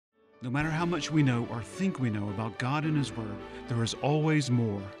No matter how much we know or think we know about God and His Word, there is always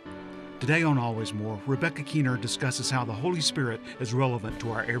more. Today on Always More, Rebecca Keener discusses how the Holy Spirit is relevant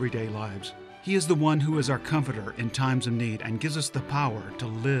to our everyday lives. He is the one who is our comforter in times of need and gives us the power to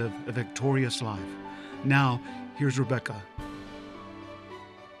live a victorious life. Now, here's Rebecca.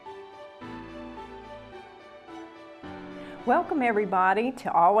 Welcome everybody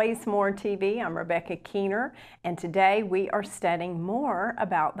to Always More TV. I'm Rebecca Keener, and today we are studying more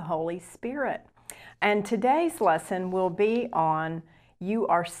about the Holy Spirit. And today's lesson will be on you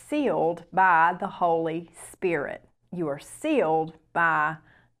are sealed by the Holy Spirit. You are sealed by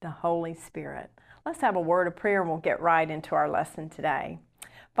the Holy Spirit. Let's have a word of prayer and we'll get right into our lesson today.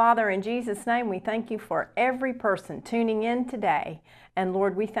 Father, in Jesus' name, we thank you for every person tuning in today. And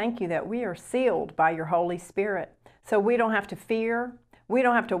Lord, we thank you that we are sealed by your Holy Spirit. So we don't have to fear, we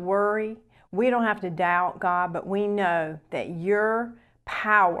don't have to worry, we don't have to doubt, God, but we know that your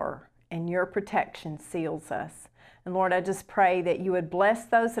power and your protection seals us. And Lord, I just pray that you would bless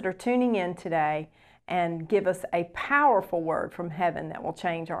those that are tuning in today and give us a powerful word from heaven that will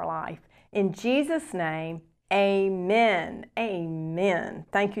change our life. In Jesus' name, amen. Amen.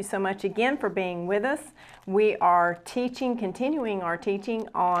 Thank you so much again for being with us. We are continuing our teaching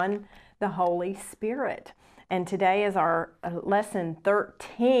on the Holy Spirit. And today is our lesson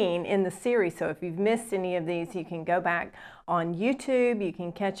 13 in the series. So if you've missed any of these, you can go back on YouTube. You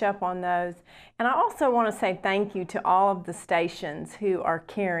can catch up on those. And I also want to say thank you to all of the stations who are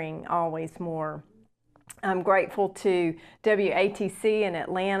carrying Always More. I'm grateful to WATC in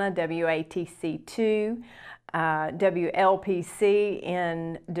Atlanta, WATC2, WLPC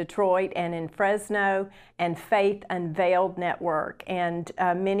in Detroit and in Fresno, and Faith Unveiled Network, and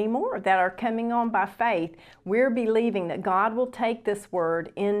many more that are coming on by faith. We're believing that God will take this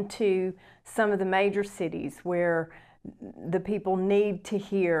word into some of the major cities where the people need to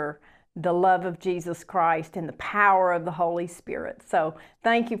hear the love of Jesus Christ and the power of the Holy Spirit. So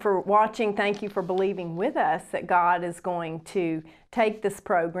thank you for watching. Thank you for believing with us that God is going to take this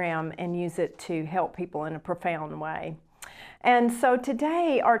program and use it to help people in a profound way. And so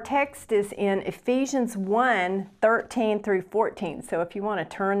today our text is in Ephesians 1:13 through 14. So if you want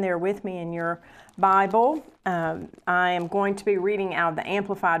to turn there with me in your Bible, I am going to be reading out of the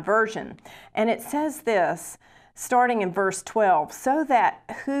Amplified Version. And it says this, starting in verse 12, so that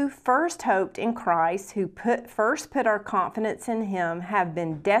who first hoped in Christ, who first put our confidence in Him, have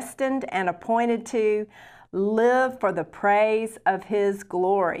been destined and appointed to live for the praise of His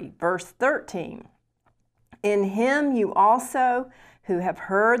glory. Verse 13, in Him you also, who have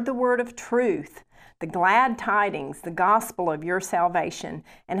heard the word of truth, the glad tidings, the gospel of your salvation,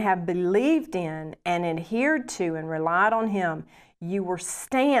 and have believed in and adhered to and relied on Him, you were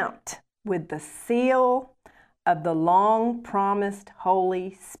stamped with the seal of the long-promised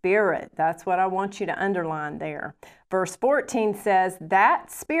Holy Spirit. That's what I want you to underline there. Verse 14 says, that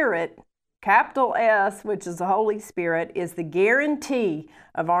Spirit, capital S, which is the Holy Spirit, is the guarantee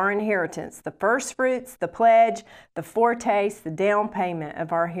of our inheritance, the first fruits, the pledge, the foretaste, the down payment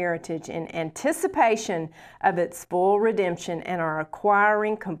of our heritage in anticipation of its full redemption and our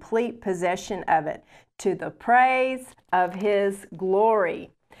acquiring complete possession of it to the praise of His glory.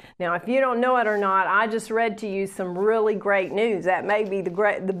 Now, if you don't know it or not, I just read to you some really great news. That may be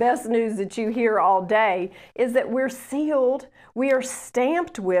the best news that you hear all day, is that we're sealed. We are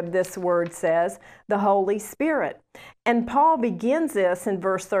stamped with, this word says, the Holy Spirit. And Paul begins this in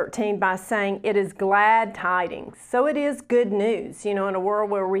verse 13 by saying it is glad tidings. So it is good news. You know, in a world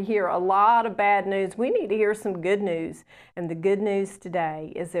where we hear a lot of bad news, we need to hear some good news. And the good news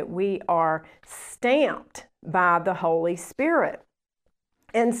today is that we are stamped by the Holy Spirit.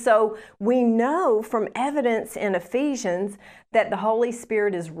 And so we know from evidence in Ephesians that the Holy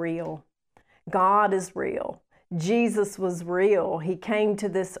Spirit is real. God is real. Jesus was real. He came to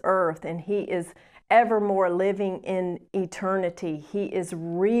this earth and He is evermore living in eternity. He is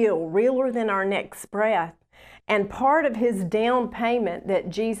real, realer than our next breath. And part of His down payment that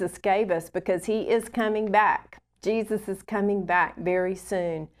Jesus gave us, because He is coming back, Jesus is coming back very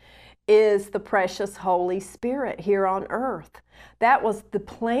soon, is the precious Holy Spirit here on earth. That was the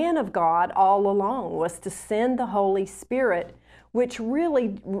plan of God all along, was to send the Holy Spirit, which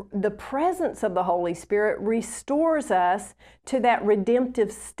really, the presence of the Holy Spirit restores us to that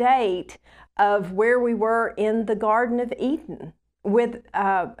redemptive state of where we were in the Garden of Eden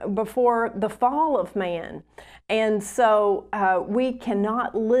before the fall of man. And so we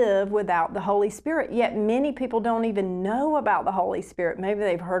cannot live without the Holy Spirit. Yet many people don't even know about the Holy Spirit. Maybe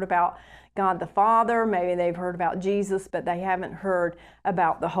they've heard about God the Father, maybe they've heard about Jesus, but they haven't heard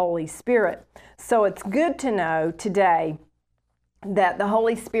about the Holy Spirit. So it's good to know today that the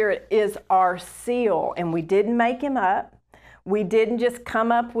Holy Spirit is our seal, and we didn't make him up. We didn't just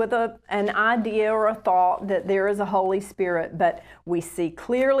come up with an idea or a thought that there is a Holy Spirit, but we see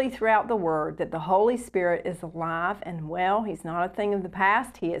clearly throughout the Word that the Holy Spirit is alive and well. He's not a thing of the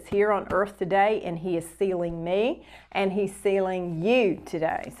past. He is here on earth today, and he is sealing me, and he's sealing you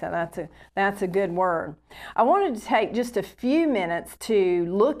today. So that's a good word. I wanted to take just a few minutes to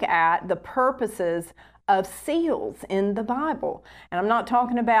look at the purposes of seals in the Bible. And I'm not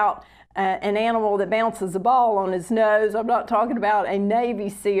talking about an animal that bounces a ball on his nose. I'm not talking about a Navy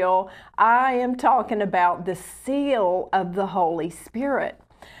SEAL. I am talking about the seal of the Holy Spirit.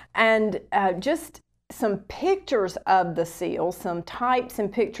 And just some pictures of the seal, some types and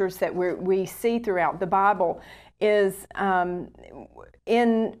pictures that we see throughout the Bible is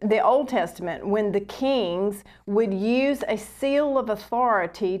in the Old Testament, when the kings would use a seal of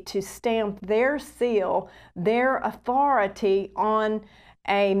authority to stamp their seal, their authority on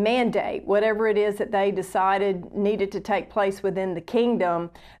a mandate, whatever it is that they decided needed to take place within the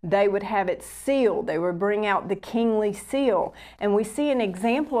kingdom, they would have it sealed. They would bring out the kingly seal. And we see an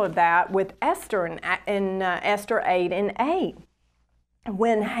example of that with Esther in Esther 8:8.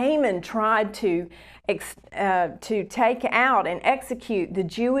 When Haman tried to take out and execute the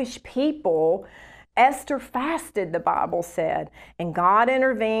Jewish people, Esther fasted, the Bible said, and God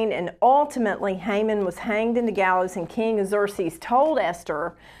intervened, and ultimately Haman was hanged in the gallows, and King Xerxes told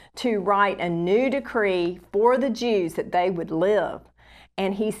Esther to write a new decree for the Jews that they would live.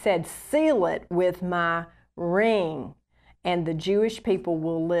 And he said, seal it with my ring, and the Jewish people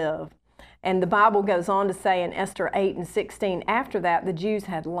will live. And the Bible goes on to say in Esther 8:16, after that, the Jews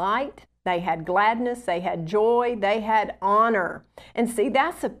had light, they had gladness, they had joy, they had honor. And see,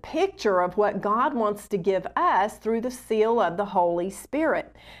 that's a picture of what God wants to give us through the seal of the Holy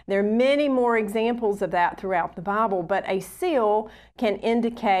Spirit. There are many more examples of that throughout the Bible, but a seal can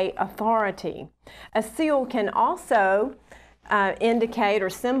indicate authority. A seal can also indicate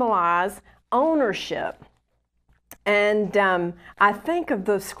or symbolize ownership. And I think of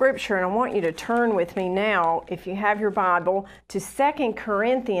the scripture, and I want you to turn with me now, if you have your Bible, to 2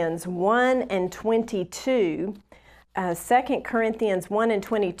 Corinthians 1:22. 2 Corinthians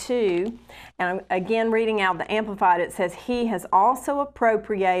 1:22, and I'm again reading out the Amplified. It says, he has also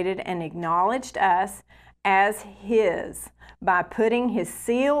appropriated and acknowledged us as his by putting his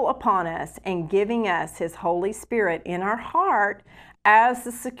seal upon us and giving us his Holy Spirit in our heart as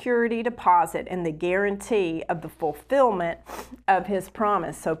the security deposit and the guarantee of the fulfillment of his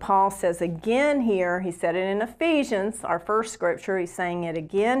promise. So Paul says again here, he said it in Ephesians, our first scripture, he's saying it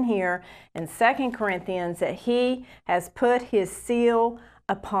again here in 2 Corinthians, that he has put his seal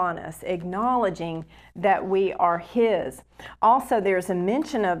upon us, acknowledging that we are his. Also, there's a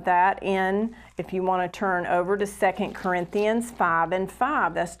mention of that in, if you want to turn over to 2 Corinthians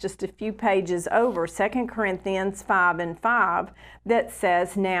 5:5. That's just a few pages over, 2 Corinthians 5:5, that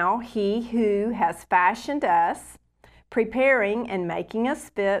says, now he who has fashioned us, preparing and making us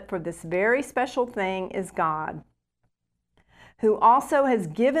fit for this very special thing is God, who also has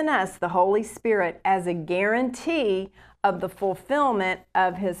given us the Holy Spirit as a guarantee of the fulfillment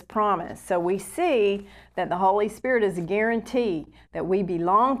of his promise. So we see that the Holy Spirit is a guarantee that we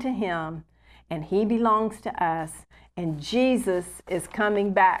belong to him and he belongs to us, and Jesus is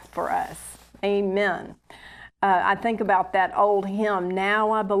coming back for us. Amen. I think about that old hymn, now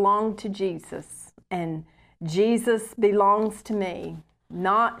I belong to Jesus, and Jesus belongs to me,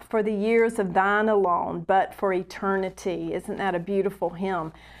 not for the years of thine alone, but for eternity. Isn't that a beautiful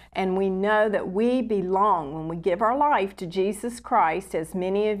hymn? And we know that we belong when we give our life to Jesus Christ, as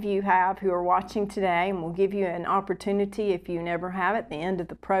many of you have who are watching today, and we'll give you an opportunity if you never have at the end of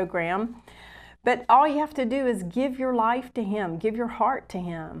the program. But all you have to do is give your life to him, give your heart to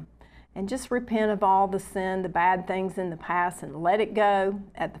him, and just repent of all the sin, the bad things in the past, and let it go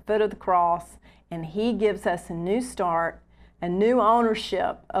at the foot of the cross. And he gives us a new start, a new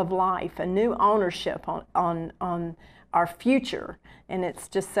ownership of life, a new ownership on our future. And it's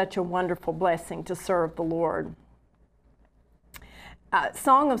just such a wonderful blessing to serve the Lord.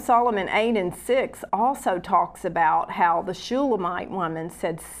 Song of Solomon 8:6 also talks about how the Shulamite woman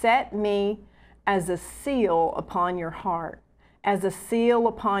said, set me as a seal upon your heart, as a seal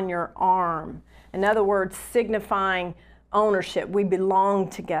upon your arm. In other words, signifying ownership. We belong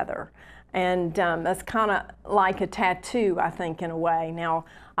together. And that's kind of like a tattoo, I think, in a way. Now,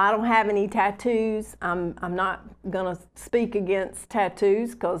 I don't have any tattoos. I'm not going to speak against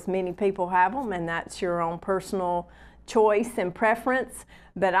tattoos because many people have them, and that's your own personal choice and preference.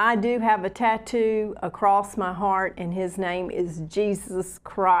 But I do have a tattoo across my heart, and his name is Jesus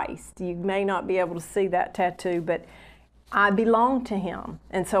Christ. You may not be able to see that tattoo, but I belong to Him.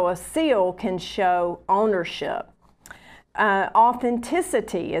 And so a seal can show ownership.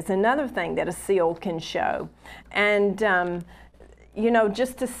 Authenticity is another thing that a seal can show. And,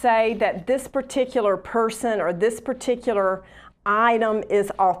 just to say that this particular person or this particular item is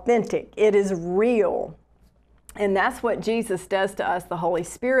authentic, it is real. And that's what Jesus does to us, the Holy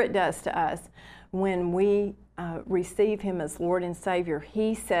Spirit does to us when we receive Him as Lord and Savior.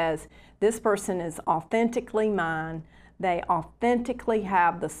 He says, this person is authentically mine. They authentically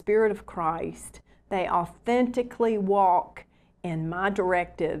have the Spirit of Christ. They authentically walk in my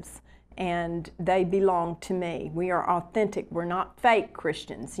directives, and they belong to me. We are authentic. We're not fake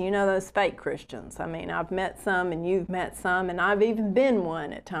Christians. You know those fake Christians. I mean, I've met some, and you've met some, and I've even been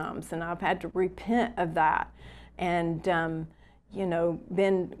one at times, and I've had to repent of that and,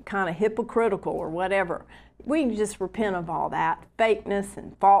 been kind of hypocritical or whatever. We can just repent of all that fakeness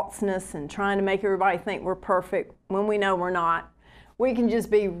and falseness and trying to make everybody think we're perfect when we know we're not. We can just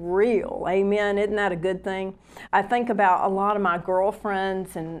be real. Amen. Isn't that a good thing? I think about a lot of my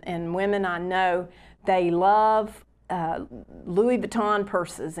girlfriends and women I know, they love Louis Vuitton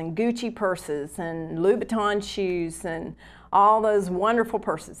purses and Gucci purses and Louis Vuitton shoes and all those wonderful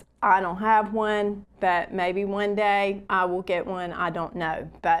purses. I don't have one, but maybe one day I will get one. I don't know.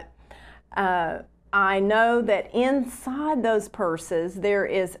 But I know that inside those purses there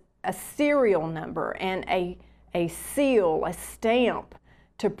is a serial number and a seal, a stamp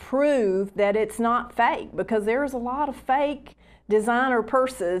to prove that it's not fake, because there's a lot of fake designer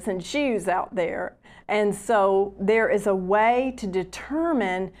purses and shoes out there. And so there is a way to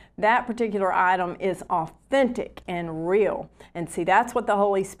determine that particular item is authentic and real. And see, that's what the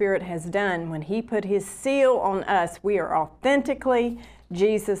Holy Spirit has done. When He put His seal on us, we are authentically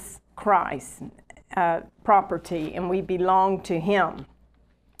Jesus Christ property, and we belong to Him.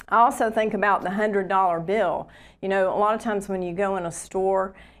 I also think about the $100 bill. A lot of times when you go in a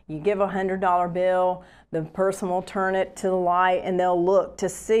store, you give a $100 bill, the person will turn it to the light and they'll look to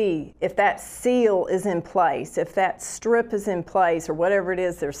see if that seal is in place, if that strip is in place, or whatever it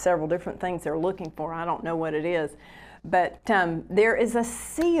is. There's several different things they're looking for. I don't know what it is. But there is a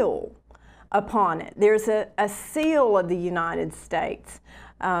seal upon it. There's a seal of the United States.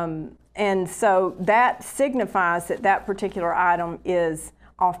 And so that signifies that that particular item is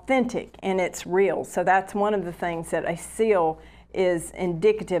authentic and it's real. So that's one of the things that a seal is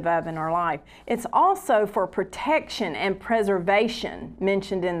indicative of in our life. It's also for protection and preservation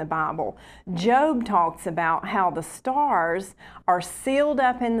mentioned in the Bible. Job talks about how the stars are sealed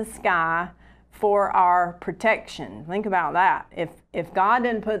up in the sky for our protection. Think about that. If God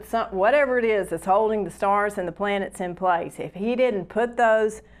didn't put whatever it is that's holding the stars and the planets in place, if He didn't put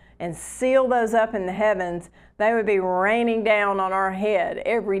those and seal those up in the heavens, they would be raining down on our head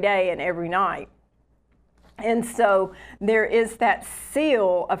every day and every night. And so there is that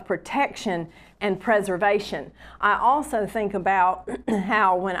seal of protection and preservation. I also think about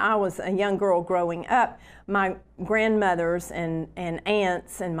how when I was a young girl growing up, my grandmothers and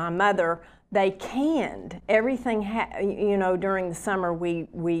aunts and my mother, they canned everything. During the summer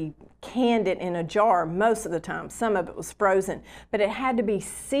we canned it in a jar most of the time. Some of it was frozen, but it had to be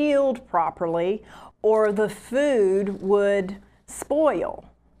sealed properly or the food would spoil.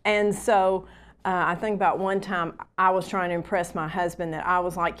 And so I think about one time I was trying to impress my husband that I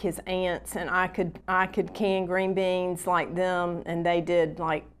was like his aunts and I could can green beans like them, and they did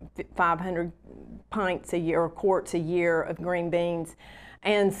like 500 pints a year or quarts a year of green beans.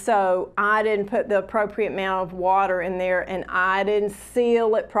 And so I didn't put the appropriate amount of water in there, and I didn't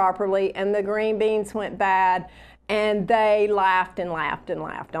seal it properly, and the green beans went bad, and they laughed and laughed and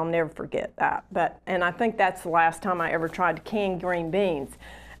laughed. I'll never forget that. And I think that's the last time I ever tried to can green beans.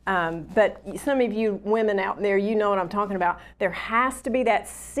 But some of you women out there, you know what I'm talking about. There has to be that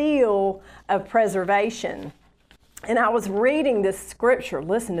seal of preservation. And I was reading this scripture.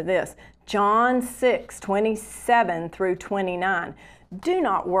 Listen to this. John 6:27 through 29. Do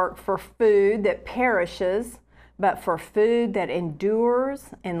not work for food that perishes, but for food that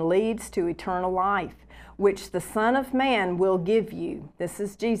endures and leads to eternal life, which the Son of Man will give you. This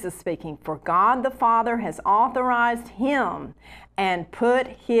is Jesus speaking. For God the Father has authorized Him and put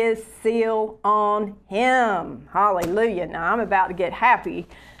His seal on Him. Hallelujah. Now I'm about to get happy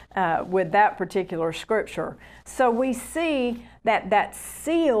with that particular scripture. So we see that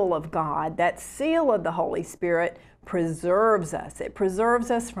seal of God, that seal of the Holy Spirit, preserves us. It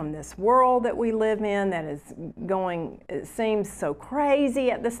preserves us from this world that we live in that is going, it seems so crazy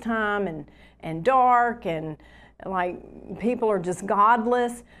at this time and dark and like people are just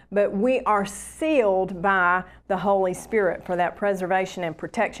godless, but we are sealed by the Holy Spirit for that preservation and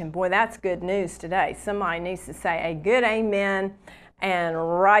protection. Boy, that's good news today. Somebody needs to say a good amen and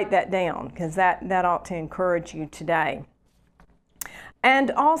write that down, because that ought to encourage you today.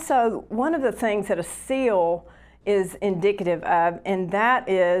 And also, one of the things that a seal is indicative of, and that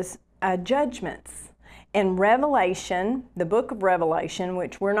is judgments. In Revelation, the book of Revelation,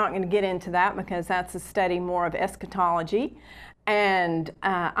 which we're not going to get into that because that's a study more of eschatology, and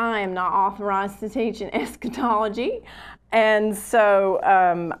I am not authorized to teach in eschatology, and so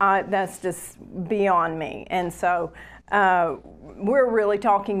that's just beyond me. And so we're really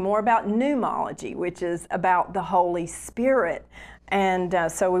talking more about pneumology, which is about the Holy Spirit. And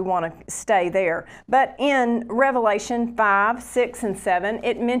so we want to stay there. But in Revelation 5, 6, and 7,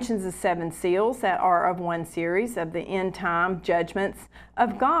 it mentions the 7 seals that are of one series of the end time judgments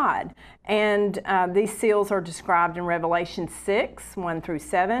of God. And these seals are described in Revelation 6, 1 through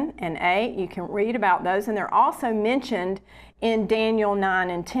 7, and 8. You can read about those. And they're also mentioned in Daniel 9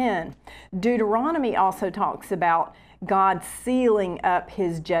 and 10. Deuteronomy also talks about God sealing up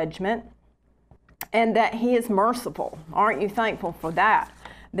His judgment, and that He is merciful. Aren't you thankful for that?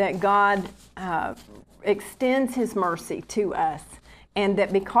 That God extends His mercy to us, and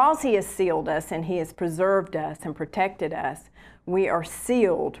that because He has sealed us and He has preserved us and protected us, we are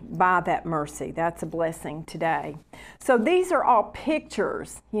sealed by that mercy. That's a blessing today. So these are all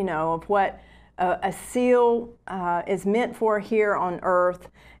pictures, of what a seal is meant for here on earth,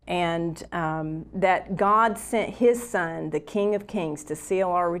 and that God sent His Son, the King of Kings, to seal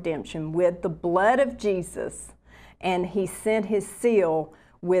our redemption with the blood of Jesus, and He sent His seal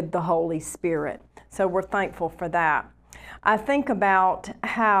with the Holy Spirit. So we're thankful for that. I think about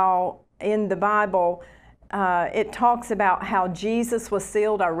how in the Bible it talks about how Jesus was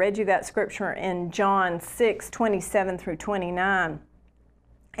sealed. I read you that scripture in John 6, 27 through 29.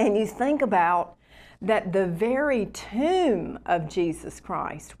 And you think about that the very tomb of Jesus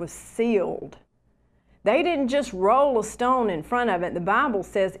Christ was sealed. They didn't just roll a stone in front of it. The Bible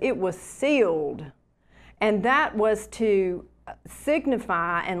says it was sealed. And that was to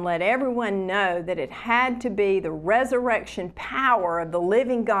signify and let everyone know that it had to be the resurrection power of the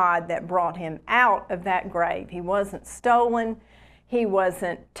living God that brought Him out of that grave. He wasn't stolen. He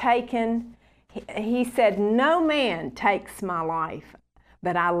wasn't taken. He said, "No man takes my life,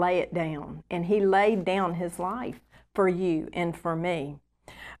 but I lay it down." And He laid down His life for you and for me.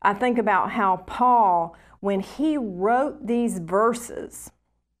 I think about how Paul, when he wrote these verses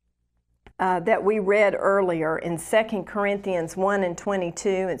that we read earlier in 2 Corinthians 1 and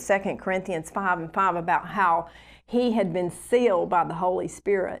 22 and 2 Corinthians 5 and 5, about how he had been sealed by the Holy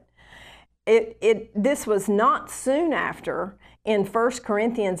Spirit. This was not soon after. In 1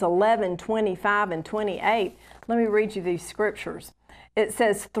 Corinthians 11, 25 and 28, let me read you these scriptures. It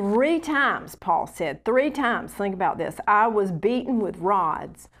says 3 times, Paul said, 3 times, think about this, I was beaten with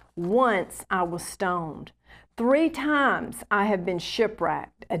rods. Once I was stoned. 3 times I have been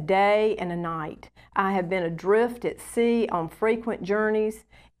shipwrecked, a day and a night. I have been adrift at sea on frequent journeys,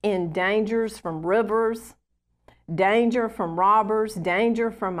 in dangers from rivers, danger from robbers,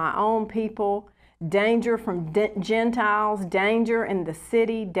 danger from my own people, danger from Gentiles, danger in the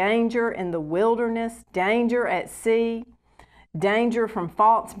city, danger in the wilderness, danger at sea, danger from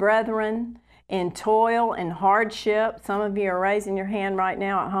false brethren, in toil and hardship. Some of you are raising your hand right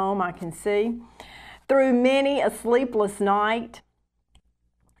now at home, I can see. Through many a sleepless night,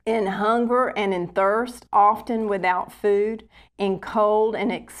 in hunger and in thirst, often without food, in cold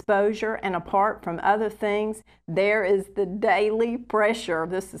and exposure, and apart from other things, there is the daily pressure,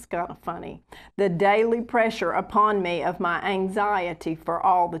 this is kind of funny, the daily pressure upon me of my anxiety for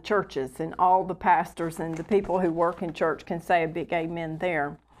all the churches, and all the pastors and the people who work in church can say a big amen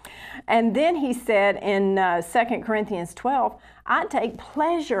there. And then he said in 2 Corinthians 12, I take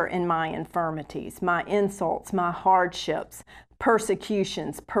pleasure in my infirmities, my insults, my hardships,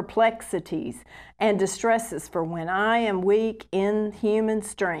 persecutions, perplexities, and distresses, for when I am weak in human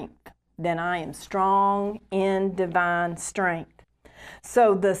strength, then I am strong in divine strength.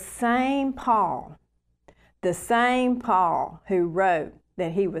 So the same Paul who wrote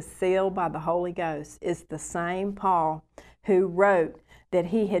that he was sealed by the Holy Ghost is the same Paul who wrote that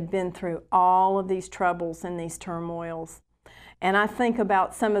he had been through all of these troubles and these turmoils. And I think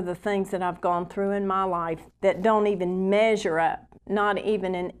about some of the things that I've gone through in my life that don't even measure up, not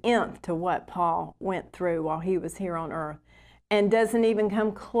even an nth to what Paul went through while he was here on earth, and doesn't even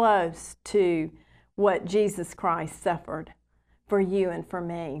come close to what Jesus Christ suffered for you and for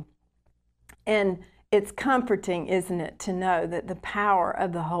me. And it's comforting, isn't it, to know that the power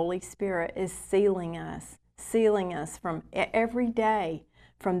of the Holy Spirit is sealing us sealing us from every day,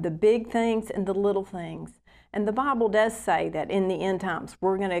 from the big things and the little things. And the Bible does say that in the end times,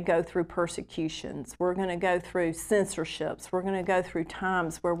 we're going to go through persecutions. We're going to go through censorships. We're going to go through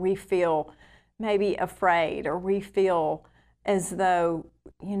times where we feel maybe afraid, or we feel as though,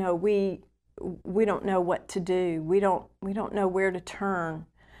 we don't know what to do. We don't know where to turn.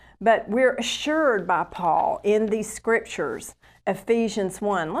 But we're assured by Paul in these scriptures, Ephesians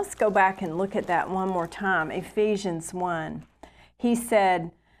 1. Let's go back and look at that one more time. Ephesians 1. He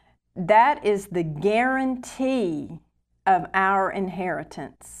said, that is the guarantee of our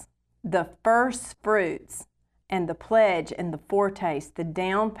inheritance, the first fruits and the pledge and the foretaste, the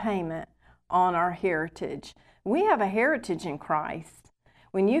down payment on our heritage. We have a heritage in Christ.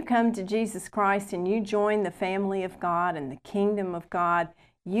 When you come to Jesus Christ and you join the family of God and the kingdom of God,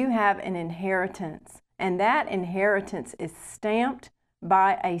 you have an inheritance. And that inheritance is stamped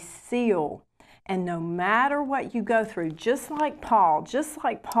by a seal. And no matter what you go through, just like Paul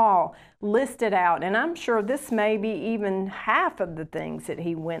listed out, and I'm sure this may be even half of the things that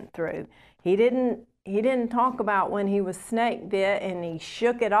he went through. He didn't talk about when he was snake bit and he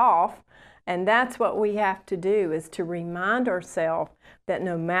shook it off. And that's what we have to do, is to remind ourselves that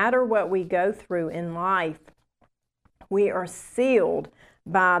no matter what we go through in life, we are sealed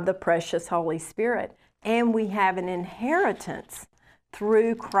by the precious Holy Spirit. And we have an inheritance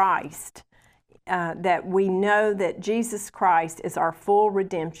through Christ. That we know that Jesus Christ is our full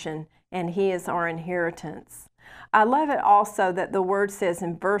redemption and He is our inheritance. I love it also that the Word says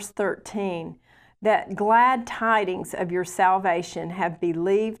in verse 13 that glad tidings of your salvation have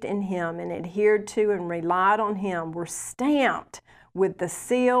believed in Him and adhered to and relied on Him were stamped with the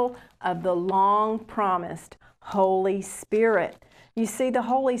seal of the long-promised Holy Spirit. You see, the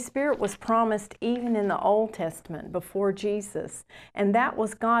Holy Spirit was promised even in the Old Testament before Jesus. And that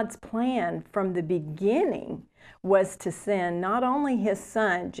was God's plan from the beginning, was to send not only His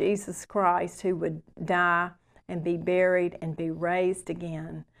Son, Jesus Christ, who would die and be buried and be raised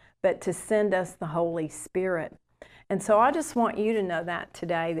again, but to send us the Holy Spirit. And so I just want you to know that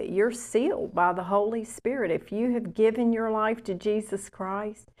today, that you're sealed by the Holy Spirit. If you have given your life to Jesus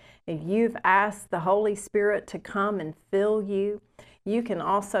Christ, if you've asked the Holy Spirit to come and fill you, you can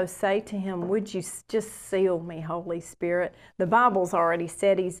also say to Him, would you just seal me, Holy Spirit? The Bible's already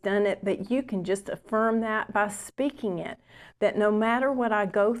said He's done it, but you can just affirm that by speaking it, that no matter what I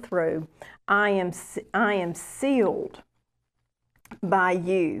go through, I am sealed by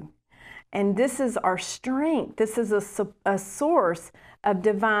you. And this is our strength. This is a source of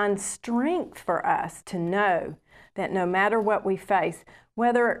divine strength for us to know that no matter what we face,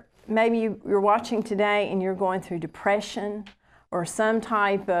 whether maybe you're watching today and you're going through depression or some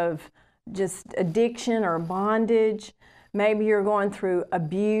type of just addiction or bondage, maybe you're going through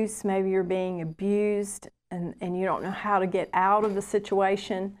abuse, maybe you're being abused and you don't know how to get out of the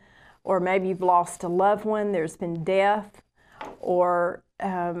situation, or maybe you've lost a loved one, there's been death, or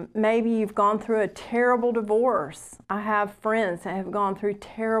maybe you've gone through a terrible divorce. I have friends that have gone through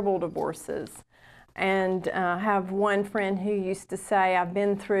terrible divorces. And I have one friend who used to say,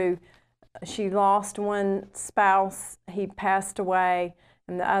 she lost one spouse, he passed away,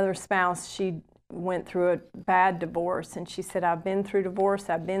 and the other spouse, she went through a bad divorce. And she said, I've been through divorce,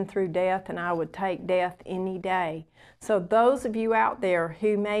 I've been through death, and I would take death any day. So those of you out there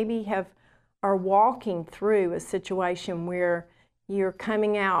who maybe are walking through a situation where you're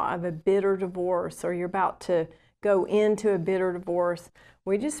coming out of a bitter divorce, or you're about to go into a bitter divorce,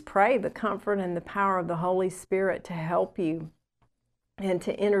 we just pray the comfort and the power of the Holy Spirit to help you and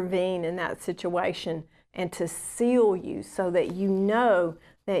to intervene in that situation and to seal you so that you know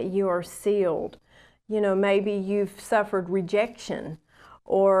that you are sealed. Maybe you've suffered rejection,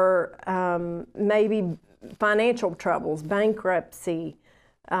 or maybe financial troubles, bankruptcy.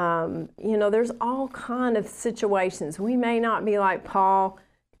 There's all kind of situations. We may not be like Paul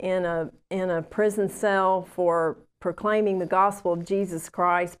in a prison cell for proclaiming the gospel of Jesus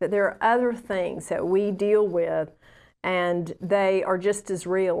Christ, but there are other things that we deal with, and they are just as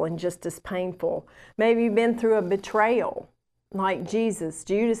real and just as painful. Maybe you've been through a betrayal, like Jesus.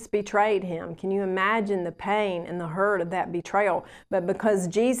 Judas betrayed Him. Can you imagine the pain and the hurt of that betrayal? But because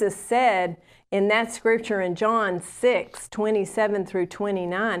Jesus said in that scripture in John 6:27 through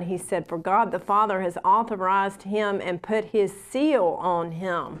 29, He said, for God the Father has authorized Him and put His seal on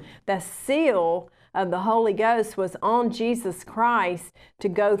Him. The seal of the Holy Ghost was on Jesus Christ to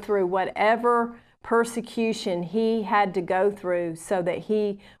go through whatever persecution He had to go through so that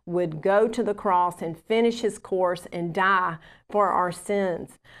He would go to the cross and finish His course and die for our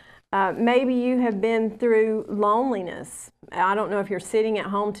sins. Maybe you have been through loneliness. I don't know if you're sitting at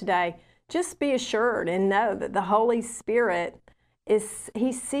home today just be assured and know that the Holy Spirit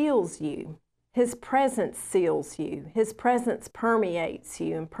He seals you. His presence seals you. His presence permeates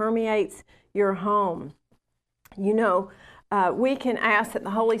you and permeates your home. You know, we can ask that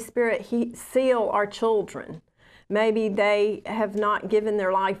the Holy Spirit seal our children. Maybe they have not given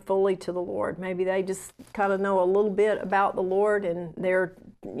their life fully to the Lord. Maybe they just kind of know a little bit about the Lord and they're,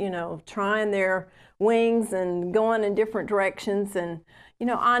 you know, trying their wings and going in different directions. And, you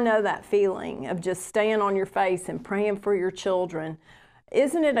know, I know that feeling of just staying on your face and praying for your children.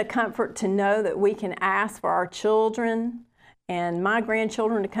 Isn't it a comfort to know that we can ask for our children and my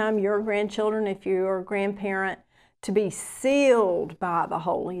grandchildren to come, your grandchildren if you're a grandparent, to be sealed by the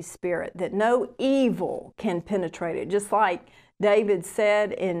Holy Spirit, that no evil can penetrate it. Just like David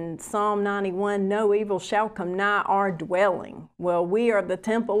said in Psalm 91, no evil shall come nigh our dwelling. Well, we are the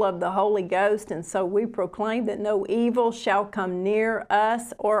temple of the Holy Ghost, and so we proclaim that no evil shall come near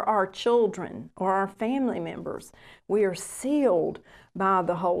us or our children or our family members. We are sealed by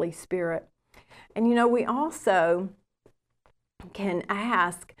the Holy Spirit. And you know, we also can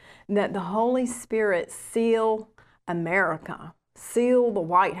ask that the Holy Spirit seal America, seal the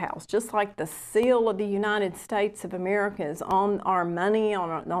White House, just like the seal of the United States of America is on our money,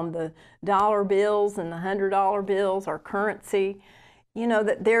 on the dollar bills and the $100 bills, our currency. You know,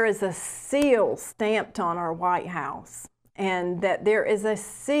 that there is a seal stamped on our White House, and that there is a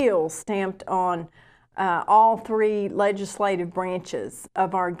seal stamped on all three legislative branches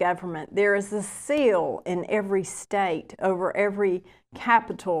of our government. There is a seal in every state, over every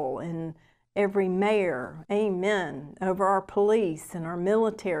capital and every mayor, amen, over our police and our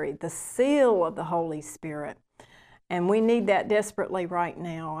military, the seal of the Holy Spirit. And we need that desperately right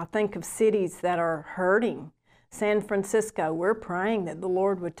now. I think of cities that are hurting. San Francisco, we're praying that the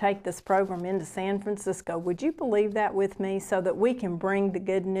Lord would take this program into San Francisco. Would you believe that with me, so that we can bring the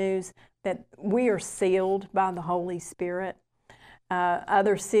good news that we are sealed by the Holy Spirit?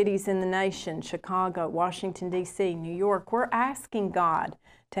 Other cities in the nation, Chicago, Washington, D.C., New York, we're asking God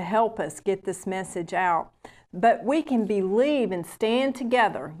to help us get this message out. But we can believe and stand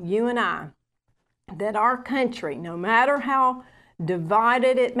together, you and I, that our country, no matter how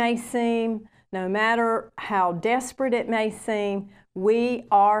divided it may seem, no matter how desperate it may seem, we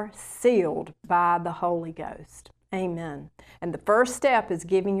are sealed by the Holy Ghost. Amen. And the first step is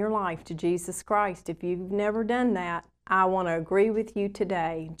giving your life to Jesus Christ. If you've never done that, I want to agree with you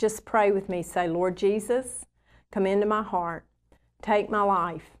today. Just pray with me. Say, Lord Jesus, come into my heart. Take my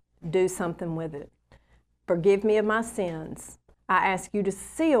life, do something with it. Forgive me of my sins. I ask you to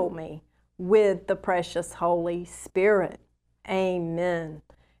seal me with the precious Holy Spirit. Amen.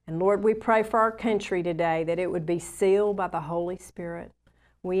 And Lord, we pray for our country today that it would be sealed by the Holy Spirit.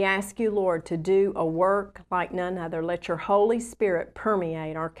 We ask you, Lord, to do a work like none other. Let your Holy Spirit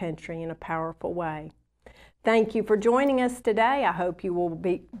permeate our country in a powerful way. Thank you for joining us today. I hope you will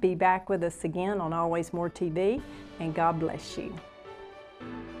be back with us again on Always More TV, and God bless you.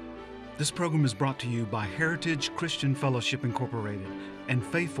 This program is brought to you by Heritage Christian Fellowship Incorporated and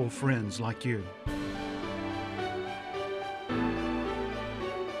faithful friends like you.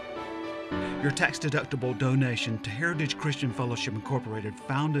 Your tax-deductible donation to Heritage Christian Fellowship Incorporated,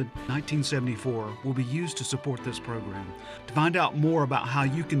 founded in 1974, will be used to support this program. To find out more about how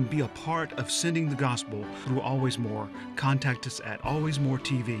you can be a part of sending the gospel through Always More, contact us at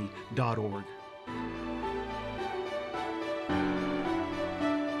alwaysmoretv.org.